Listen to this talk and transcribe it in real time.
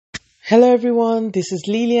Hello everyone, this is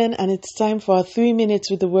Lillian and it's time for our 3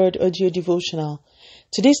 minutes with the word audio devotional.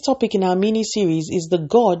 Today's topic in our mini-series is the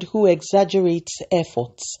God who exaggerates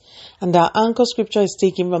efforts. And our anchor scripture is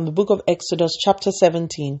taken from the book of Exodus chapter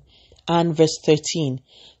 17 and verse 13.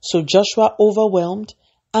 So Joshua overwhelmed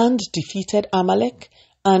and defeated Amalek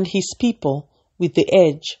and his people with the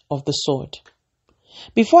edge of the sword.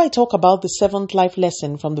 Before I talk about the seventh life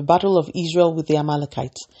lesson from the battle of Israel with the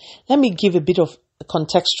Amalekites, let me give a bit of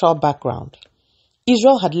contextual background.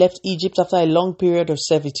 Israel had left Egypt after a long period of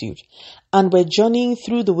servitude and were journeying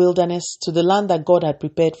through the wilderness to the land that God had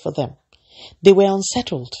prepared for them. They were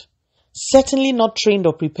unsettled, certainly not trained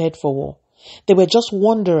or prepared for war. They were just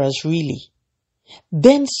wanderers, really.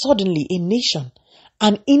 Then suddenly a nation,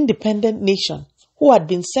 an independent nation, who had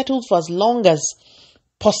been settled for as long as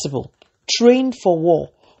possible, trained for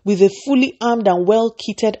war, with a fully armed and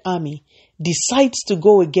well-kitted army, decides to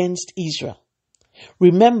go against Israel.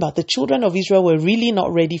 Remember, the children of Israel were really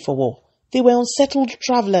not ready for war. They were unsettled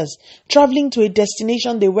travelers, traveling to a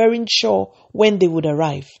destination they weren't sure when they would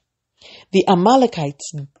arrive. The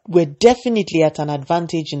Amalekites were definitely at an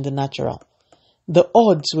advantage in the natural. The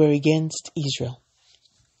odds were against Israel.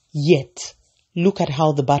 Yet, look at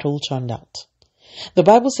how the battle turned out. The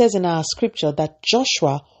Bible says in our scripture that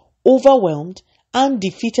Joshua overwhelmed and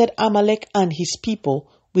defeated Amalek and his people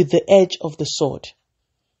with the edge of the sword.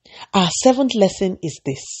 Our seventh lesson is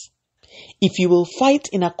this. If you will fight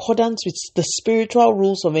in accordance with the spiritual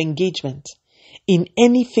rules of engagement in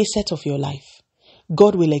any facet of your life,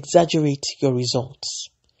 God will exaggerate your results.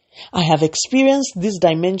 I have experienced this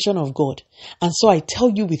dimension of God, and so I tell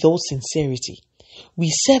you with all sincerity, we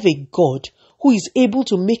serve a God who is able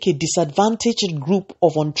to make a disadvantaged group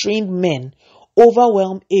of untrained men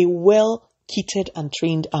overwhelm a well-kitted and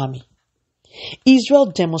trained army. Israel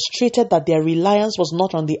demonstrated that their reliance was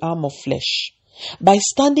not on the arm of flesh. By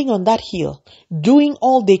standing on that hill, doing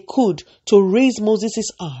all they could to raise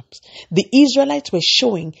Moses' arms, the Israelites were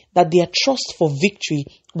showing that their trust for victory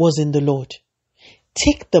was in the Lord.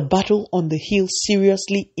 Take the battle on the hill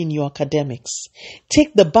seriously in your academics.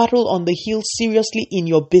 Take the battle on the hill seriously in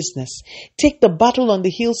your business. Take the battle on the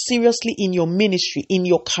hill seriously in your ministry, in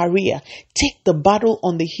your career. Take the battle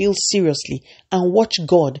on the hill seriously and watch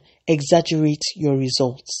God exaggerate your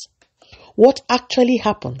results. What actually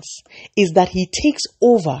happens is that He takes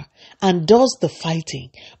over and does the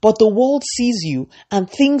fighting, but the world sees you and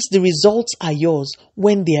thinks the results are yours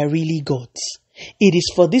when they are really God's. It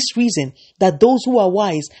is for this reason that those who are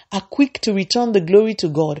wise are quick to return the glory to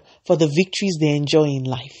God for the victories they enjoy in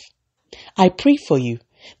life. I pray for you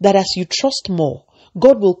that as you trust more,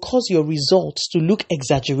 God will cause your results to look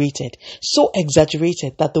exaggerated, so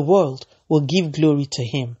exaggerated that the world will give glory to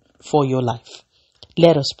Him for your life.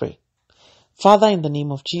 Let us pray. Father, in the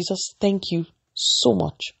name of Jesus, thank you so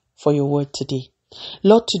much for your word today.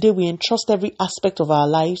 Lord, today we entrust every aspect of our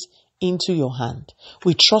lives into your hand.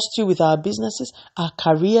 We trust you with our businesses, our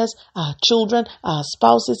careers, our children, our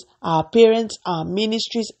spouses, our parents, our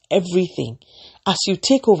ministries, everything. As you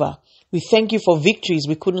take over, we thank you for victories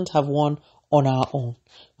we couldn't have won on our own.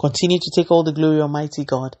 Continue to take all the glory, Almighty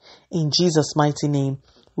God. In Jesus' mighty name,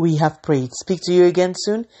 we have prayed. Speak to you again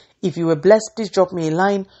soon. If you were blessed, please drop me a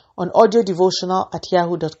line on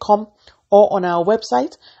audiodevotional@yahoo.com or on our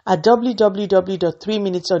website at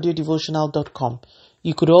www.3minutesaudiodevotional.com.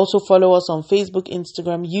 You could also follow us on Facebook,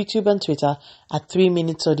 Instagram, YouTube, and Twitter at 3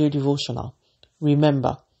 Minutes Audio Devotional.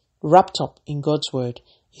 Remember, wrapped up in God's Word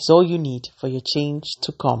is all you need for your change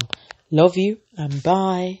to come. Love you and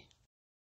bye.